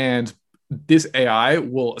 And this AI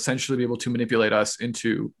will essentially be able to manipulate us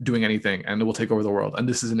into doing anything, and it will take over the world. And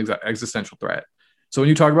this is an existential threat. So when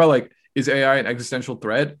you talk about like, is AI an existential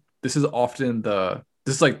threat? This is often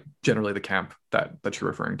this is like generally the camp that you're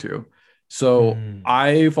referring to. So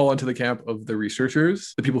I fall into the camp of the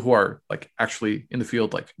researchers, the people who are like actually in the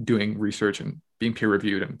field, like doing research and being peer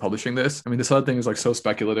reviewed and publishing this. I mean, this other thing is like so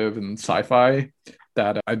speculative and sci-fi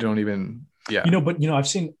that I don't even, yeah. But I've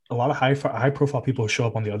seen a lot of high profile people show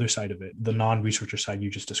up on the other side of it, the non-researcher side you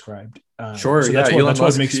just described. Sure. So yeah. that's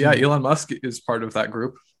what makes me, Elon Musk is part of that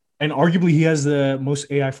group. And arguably he has the most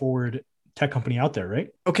AI forward tech company out there, right?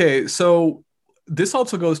 Okay. So this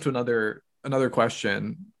also goes to another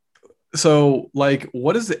question. So like,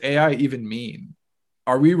 what does the AI even mean?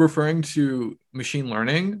 Are we referring to machine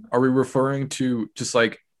learning? Are we referring to just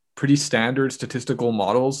like pretty standard statistical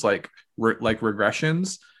models like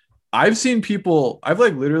regressions? I've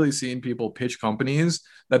like literally seen people pitch companies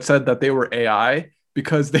that said that they were AI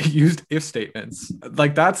because they used if statements.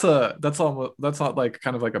 Like that's not like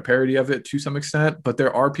kind of like a parody of it to some extent, but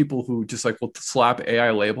there are people who just like will slap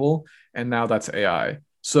AI label and now that's AI.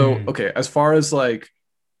 So okay, as far as like,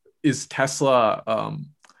 is Tesla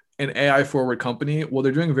an AI forward company? Well,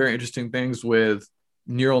 they're doing very interesting things with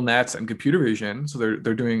neural nets and computer vision. So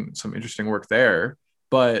they're doing some interesting work there.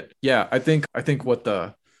 But yeah, I think what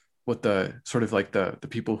the sort of like the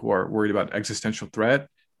people who are worried about existential threat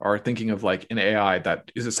are thinking of like an AI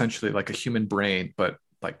that is essentially like a human brain, but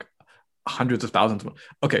like hundreds of thousands.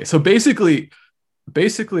 Okay, so basically,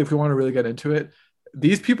 if we want to really get into it,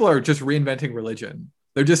 these people are just reinventing religion.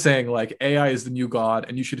 They're just saying like AI is the new God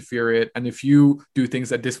and you should fear it. And if you do things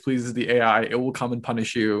that displeases the AI, it will come and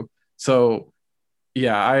punish you. So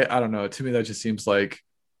yeah, I don't know. To me, that just seems like,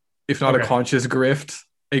 if not a conscious grift,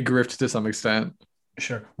 a grift to some extent.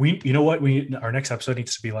 Sure. Our next episode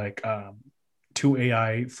needs to be like two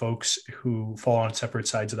AI folks who fall on separate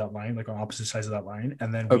sides of that line, like on opposite sides of that line,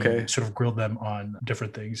 and then we sort of grill them on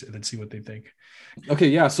different things and then see what they think. Okay,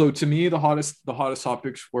 yeah. So to me, the hottest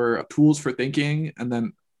topics were tools for thinking, and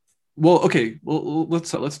then,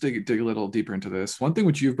 let's dig a little deeper into this. One thing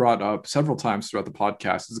which you've brought up several times throughout the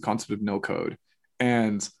podcast is the concept of no code,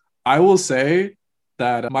 and I will say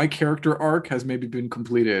that my character arc has maybe been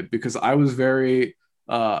completed because I was very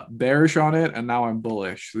bearish on it, and now I'm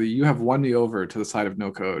bullish. You have won me over to the side of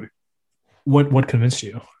no code. What convinced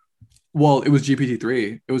you? Well, it was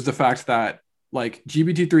GPT-3. It was the fact that like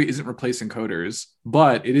GPT-3 isn't replacing coders,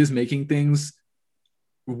 but it is making things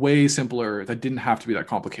way simpler that didn't have to be that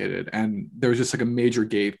complicated. And there was just like a major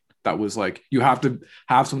gate that was like, you have to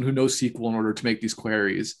have someone who knows SQL in order to make these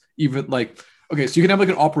queries. Even like, okay, so you can have like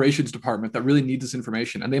an operations department that really needs this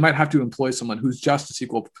information, and they might have to employ someone who's just a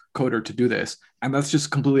SQL coder to do this. And that's just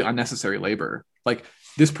completely unnecessary labor. Like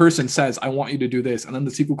this person says, I want you to do this. And then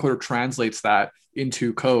the SQL coder translates that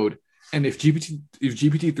into code. And if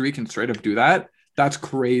GPT-3 can straight up do that, that's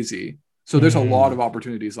crazy. So there's a lot of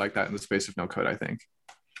opportunities like that in the space of no code, I think.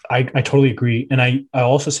 I totally agree. And I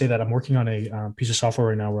also say that I'm working on a piece of software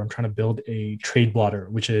right now where I'm trying to build a trade blotter,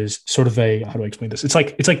 which is sort of how do I explain this? It's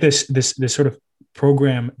like this sort of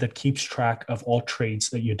program that keeps track of all trades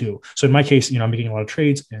that you do. So in my case, I'm making a lot of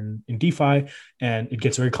trades in DeFi, and it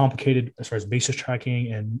gets very complicated as far as basis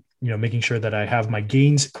tracking and, making sure that I have my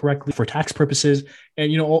gains correctly for tax purposes.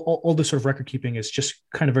 And, all this sort of record keeping is just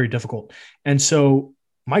kind of very difficult. And so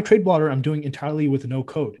my trade blotter, I'm doing entirely with no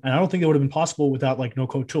code. And I don't think that would have been possible without like no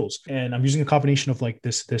code tools. And I'm using a combination of like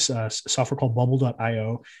this software called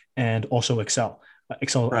bubble.io and also Excel.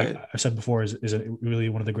 Excel, right. I've said before, is really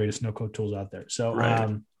one of the greatest no code tools out there. So,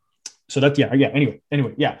 right. So that's, yeah. Anyway,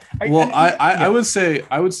 yeah. I would say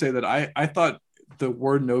that I thought the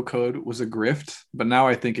word no code was a grift, but now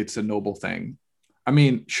I think it's a noble thing. I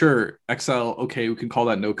mean, sure, Excel, okay, we can call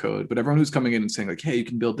that no code, but everyone who's coming in and saying like, hey, you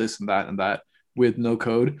can build this and that with no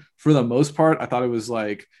code, for the most part, I thought it was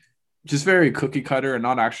like just very cookie cutter and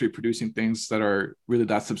not actually producing things that are really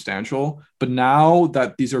that substantial. But now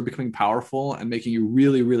that these are becoming powerful and making you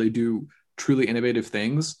really, really do truly innovative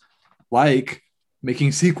things, like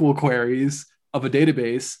making SQL queries of a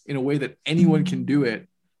database in a way that anyone can do it,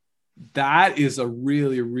 that is a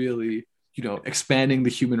really, really, expanding the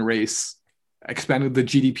human race, expanding the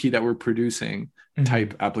GDP that we're producing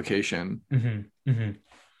type application.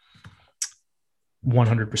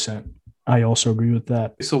 100%. I also agree with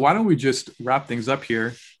that. So why don't we just wrap things up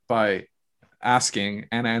here by asking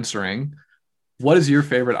and answering, what is your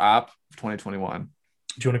favorite app of 2021? Do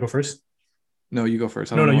you want to go first? No, you go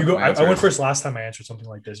first. I No, don't no, know you what go. my I answer went is. first last time I answered something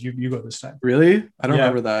like this. You go this time. Really? I don't Yeah.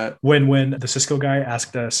 remember that. When the Cisco guy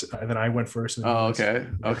asked us, and then I went first, and you Oh, guys. okay.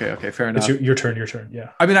 Yeah. Okay. Fair It's enough. your turn. Your turn.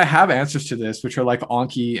 Yeah. I mean, I have answers to this, which are like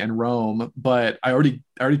Anki and Rome, but I already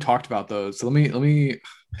talked about those. So let me.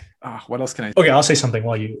 What else can I? Okay, I'll say something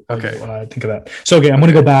while you Okay. think of that. So, okay, I'm going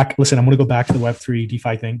to go Okay. back. Listen, I'm going to go back to the Web3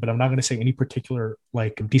 DeFi thing, but I'm not going to say any particular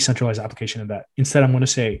like decentralized application of that. Instead, I'm going to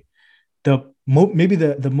say maybe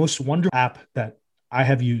the most wonderful app that I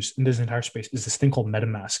have used in this entire space is this thing called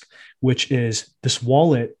MetaMask, which is this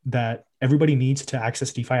wallet that everybody needs to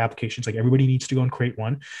access DeFi applications. Like everybody needs to go and create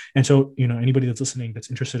one. And so, anybody that's listening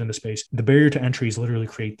that's interested in the space, the barrier to entry is literally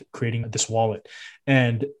creating this wallet.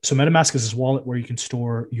 And so MetaMask is this wallet where you can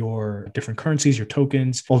store your different currencies, your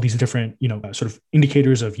tokens, all these different, sort of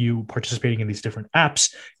indicators of you participating in these different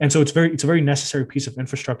apps. And so it's a very necessary piece of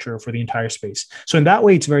infrastructure for the entire space. So in that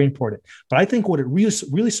way, it's very important. But I think what it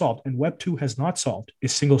really solved, and Web 2 has not solved,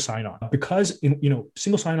 is single sign-on. Because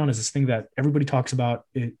single sign-on is this thing that everybody talks about.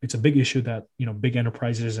 It's a big issue that big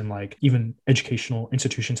enterprises and like even educational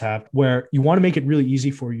institutions have, where you want to make it really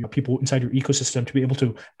easy for you people inside your ecosystem to be able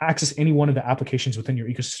to access any one of the applications within your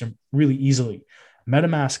ecosystem really easily.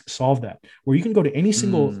 MetaMask solved that, where you can go to any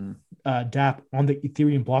single dApp on the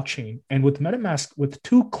Ethereum blockchain, and with MetaMask, with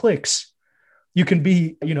 2 clicks, you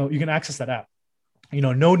can access that app.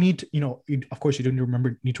 No need to, of course you don't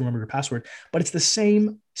need to remember your password, but it's the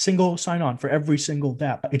same single sign-on for every single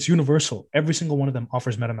dApp. It's universal. Every single one of them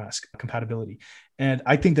offers MetaMask compatibility. And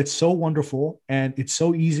I think that's so wonderful, and it's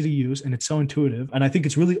so easy to use, and it's so intuitive. And I think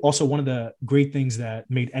it's really also one of the great things that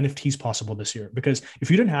made NFTs possible this year, because if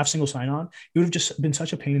you didn't have single sign-on, it would have just been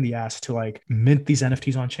such a pain in the ass to like mint these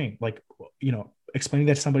NFTs on chain. Like, explaining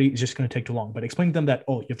that to somebody is just going to take too long. But explaining to them that,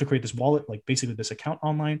 you have to create this wallet, like basically this account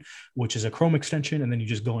online, which is a Chrome extension, and then you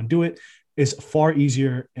just go and do it, is far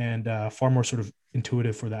easier and far more sort of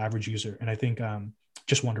intuitive for the average user. And I think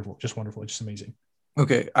just wonderful, just amazing.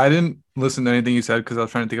 Okay. I didn't listen to anything you said because I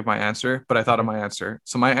was trying to think of my answer, but I thought of Okay. my answer.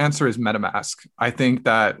 So my answer is MetaMask. I think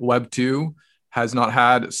that Web 2 has not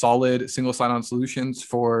had solid single sign-on solutions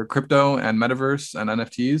for crypto and metaverse and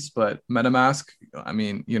NFTs, but MetaMask, I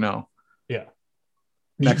mean, Yeah.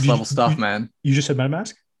 next You, level stuff, you, man. you just said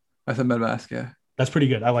MetaMask? I said MetaMask, yeah. That's pretty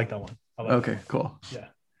good. I like that one. I like that Okay, one. cool. Yeah.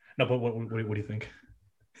 No, but what do you think?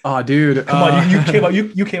 Oh, dude. Come on,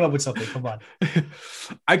 you came up with something. Come on.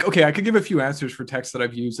 I could give a few answers for texts that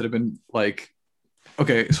I've used that have been like,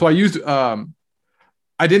 okay, so I used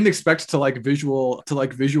I didn't expect to like visual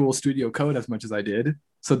studio code as much as I did.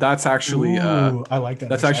 So that's actually Ooh, I like that.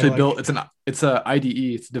 that's Actually, I actually like. built, it's a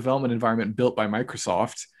IDE, it's a development environment built by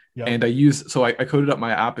Microsoft. Yep. And I coded up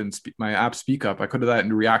my app and my app SpeakUp. I coded that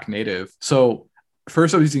in React Native. So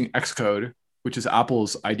first I was using Xcode, which is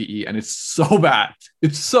Apple's IDE, and it's so bad.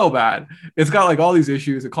 It's so bad. It's got like all these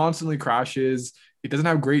issues. It constantly crashes. It doesn't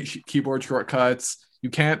have great keyboard shortcuts. You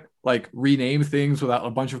can't like rename things without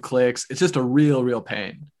a bunch of clicks. It's just a real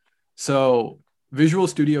pain. So Visual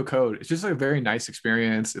Studio Code, it's just like a very nice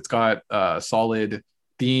experience. It's got solid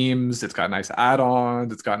themes. It's got nice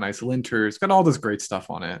add-ons. It's got nice linters. It's got all this great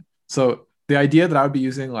stuff on it. So the idea that I would be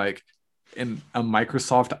using like in a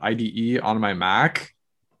Microsoft IDE on my Mac,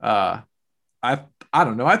 I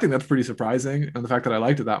don't know. I think that's pretty surprising, and the fact that I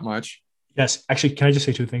liked it that much. Yes, actually, can I just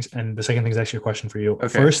say 2 things? And the second thing is actually a question for you. Okay.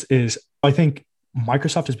 First is, I think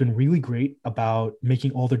Microsoft has been really great about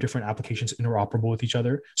making all their different applications interoperable with each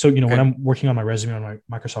other. So, when I'm working on my resume on my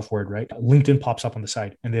Microsoft Word, right, LinkedIn pops up on the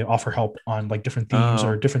side and they offer help on like different themes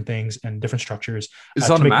or different things and different structures. Is this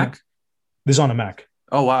on a Mac? This is on a Mac.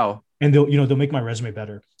 Oh, wow. And they'll make my resume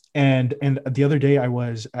better. And the other day I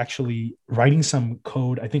was actually writing some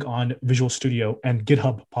code, I think on Visual Studio, and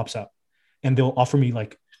GitHub pops up and they'll offer me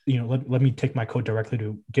like, let me take my code directly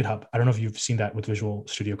to GitHub. I don't know if you've seen that with Visual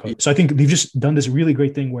Studio Code. So I think they've just done this really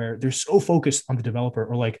great thing where they're so focused on the developer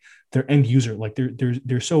or like their end user. Like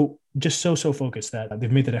they're so focused that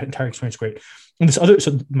they've made that entire experience great. And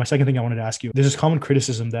so my second thing I wanted to ask you, there's this common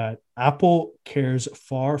criticism that Apple cares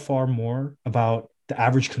far more about the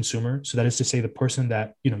average consumer. So that is to say the person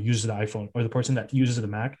that, uses the iPhone or the person that uses the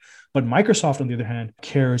Mac. But Microsoft, on the other hand,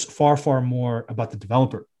 cares far more about the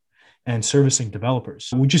developer and servicing developers.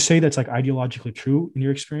 Would you say that's like ideologically true in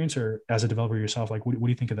your experience, or as a developer yourself? Like, what do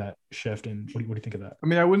you think of that shift? And what do you think of that? I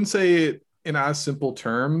mean, I wouldn't say it in as simple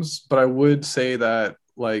terms, but I would say that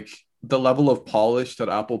like the level of polish that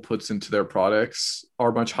Apple puts into their products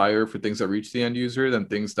are much higher for things that reach the end user than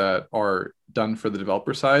things that are done for the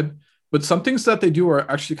developer side. But some things that they do are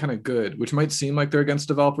actually kind of good, which might seem like they're against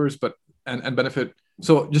developers, but and benefit.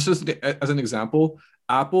 So just as an example,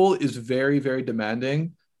 Apple is very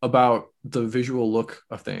demanding about the visual look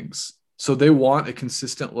of things. So they want a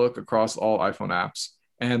consistent look across all iPhone apps.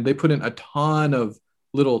 And they put in a ton of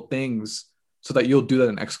little things so that you'll do that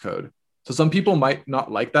in Xcode. So some people might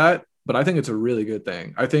not like that, but I think it's a really good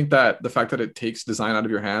thing. I think that the fact that it takes design out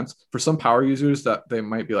of your hands, for some power users, that they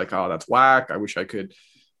might be like, oh, that's whack. I wish I could,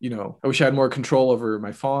 I wish I had more control over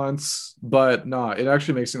my fonts. But no, it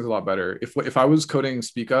actually makes things a lot better. If I was coding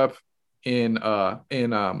Speak Up in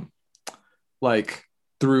like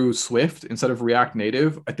through Swift instead of React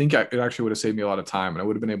Native, I think it actually would have saved me a lot of time, and I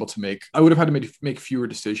would have been able to I would have had to make fewer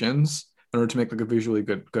decisions in order to make like a visually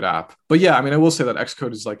good app. But yeah, I mean, I will say that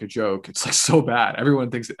Xcode is like a joke. It's like so bad.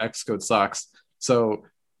 Everyone thinks that Xcode sucks. So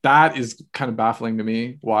that is kind of baffling to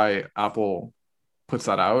me why Apple puts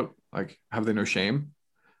that out. Like, have they no shame?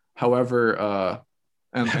 However,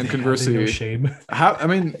 and conversely, no shame. I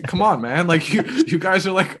mean, come on, man. Like you guys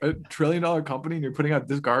are like $1 trillion company and you're putting out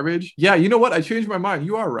this garbage. Yeah, you know what? I changed my mind.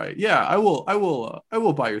 You are right. Yeah, I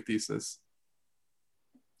will buy your thesis.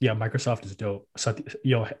 Yeah, Microsoft is dope.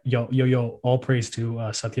 All praise to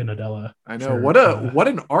Satya Nadella. I know. What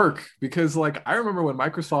an arc, because like I remember when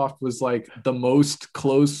Microsoft was like the most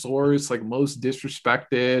closed source, like most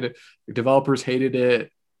disrespected, developers hated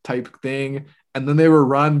it type thing. And then they were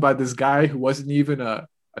run by this guy who wasn't even a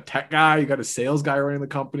tech guy. You got a sales guy running the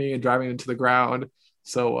company and driving it into the ground.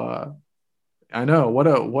 So I know what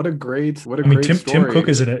a great story. Tim Cook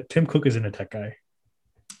isn't a tech guy.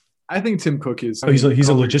 I think Tim Cook is. He's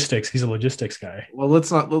a logistics guy. Well,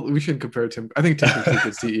 we shouldn't compare Tim. I think Tim Cook's a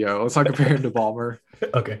good CEO. Let's not compare him to Ballmer.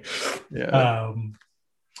 Okay. Yeah.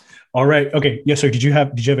 All right. Okay. Yes, sir. Did you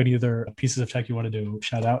have any other pieces of tech you wanted to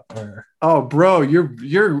shout out? Or oh, bro,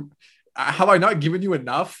 you're. Have I not given you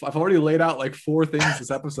enough? I've already laid out like 4 things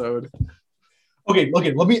this episode. Okay.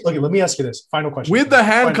 Let me ask you this final question. With the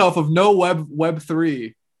handcuff of no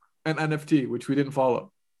Web3 and NFT, which we didn't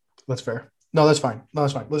follow. That's fair. No, that's fine.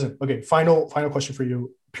 Listen. Okay. Final question for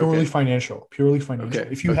you. Purely financial. Okay.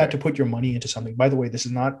 If you had to put your money into something, by the way, this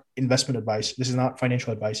is not investment advice. This is not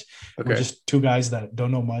financial advice. Okay. We're just 2 guys that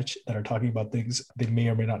don't know much that are talking about things they may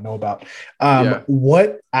or may not know about.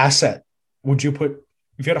 What asset would you put?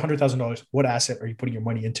 If you had $100,000, what asset are you putting your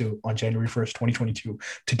money into on January 1st, 2022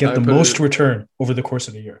 to get the most return over the course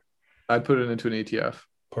of the year? I'd put it into an ETF.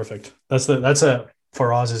 Perfect. That's a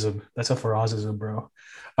Farazism. That's a Farazism, bro.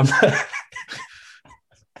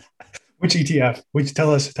 Which ETF?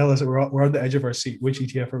 Tell us. We're on the edge of our seat. Which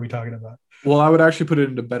ETF are we talking about? Well, I would actually put it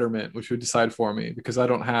into Betterment, which would decide for me, because I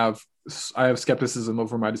have skepticism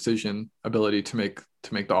over my decision ability to make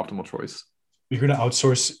the optimal choice. You're gonna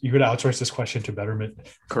outsource this question to Betterment.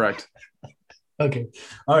 Correct. Okay.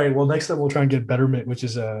 All right. Well, next up we'll try and get Betterment, which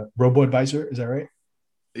is a robo-advisor. Is that right?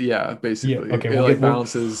 Yeah, basically. Yeah, okay. It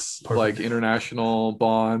balances like international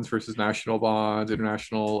bonds versus national bonds,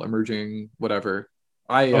 international emerging whatever.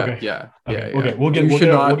 Yeah. We'll get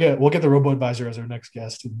the robo-advisor as our next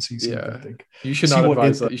guest and see. Yeah. You should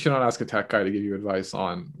not ask a tech guy to give you advice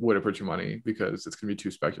on where to put your money, because it's going to be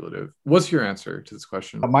too speculative. What's your answer to this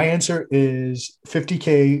question? My answer is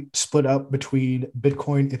 $50K split up between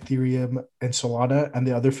Bitcoin, Ethereum, and Solana, and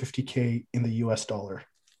the other $50K in the US dollar.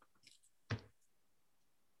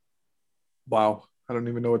 Wow. I don't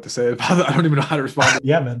even know what to say about that. I don't even know how to respond.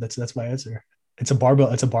 Yeah, man, that's my answer. It's a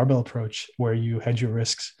barbell approach where you hedge your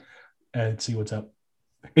risks and see what's up.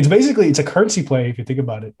 It's a currency play if you think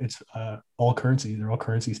about it. It's all currencies. They're all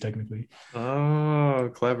currencies technically. Oh,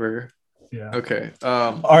 clever. Yeah. Okay.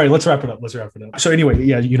 All right, let's wrap it up. So anyway,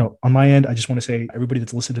 yeah, on my end, I just want to say everybody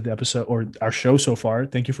that's listened to the episode or our show so far,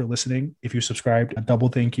 thank you for listening. If you subscribed, a double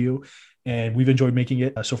thank you. And we've enjoyed making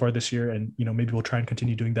it so far this year. And, maybe we'll try and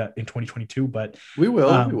continue doing that in 2022, but we will.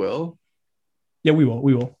 Yeah, we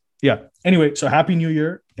will. Yeah. Anyway, so happy New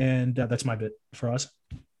Year. And that's my bit for us.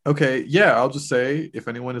 Okay. Yeah. I'll just say, if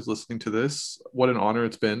anyone is listening to this, what an honor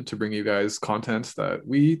it's been to bring you guys content that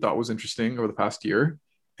we thought was interesting over the past year.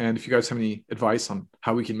 And if you guys have any advice on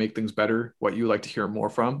how we can make things better, what you like to hear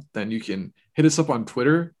more from, then you can hit us up on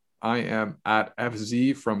Twitter. I am at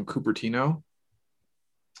FZ from Cupertino.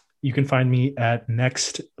 You can find me at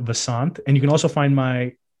Next Vasant. And you can also find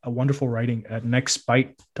my wonderful writing at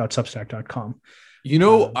nextbyte.substack.com.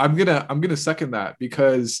 I'm gonna second that,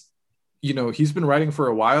 because he's been writing for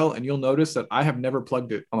a while, and you'll notice that I have never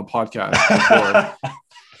plugged it on a podcast before.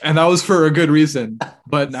 And that was for a good reason.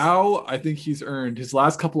 But now I think he's earned his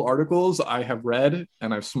last couple articles. I have read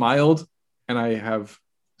and I've smiled and I have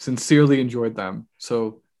sincerely enjoyed them.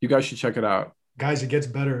 So you guys should check it out. Guys, it gets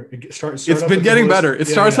better. It's been getting better. It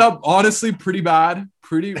starts out honestly pretty bad,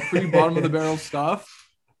 pretty bottom of the barrel stuff.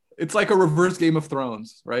 It's like a reverse Game of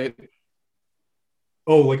Thrones, right?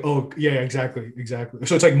 Yeah, exactly.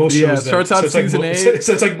 So it's like most Yeah, shows it then. starts out season 8.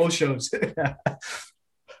 So it's like most shows.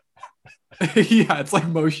 Yeah, it's like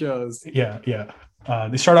most shows. Yeah.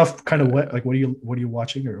 They start off kind of Yeah, what yeah. like what are you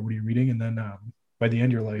watching or what are you reading, and then by the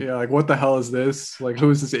end you're like, Yeah, like what the hell is this? Like, who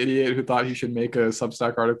is this idiot who thought he should make a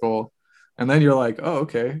Substack article? And then you're like, oh,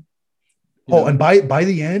 okay, you oh, and know. by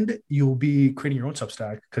the end you'll be creating your own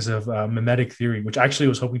Substack because of mimetic theory, which actually I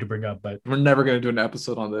was hoping to bring up, but We're never gonna do an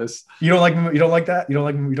episode on this. you don't like that, you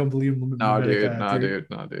don't believe in No, mimetic dude, nah, theory. dude,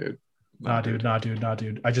 nah, dude, nah, Nah, dude, dude. nah, dude, nah,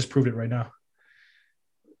 dude. I just proved it right now.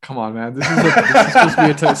 Come on, man. This is supposed to be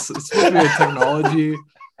it's supposed to be a technology.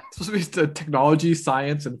 It's supposed to be a technology,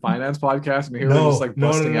 science, and finance podcast, and here we're just No, like no,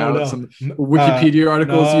 no, busting no, out no, some no. Wikipedia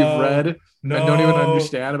articles you've No, read and don't even no.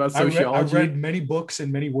 understand about I've sociology. read many books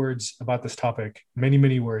and many words about this topic.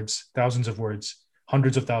 Many words, thousands of words,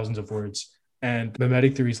 hundreds of thousands of words. And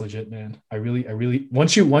mimetic theory is legit, man. I really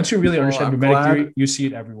once you really Well, understand I'm mimetic glad. theory, you see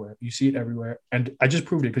it everywhere. You see it everywhere. And I just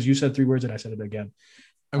proved it because you said 3 words and I said it again.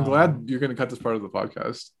 I'm Um, glad you're gonna cut this part of the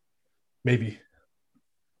podcast. maybe.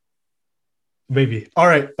 Maybe. All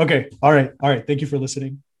right. Okay. All right. All right. Thank you for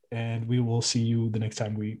listening. And we will see you the next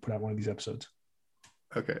time we put out one of these episodes.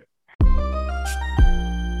 Okay.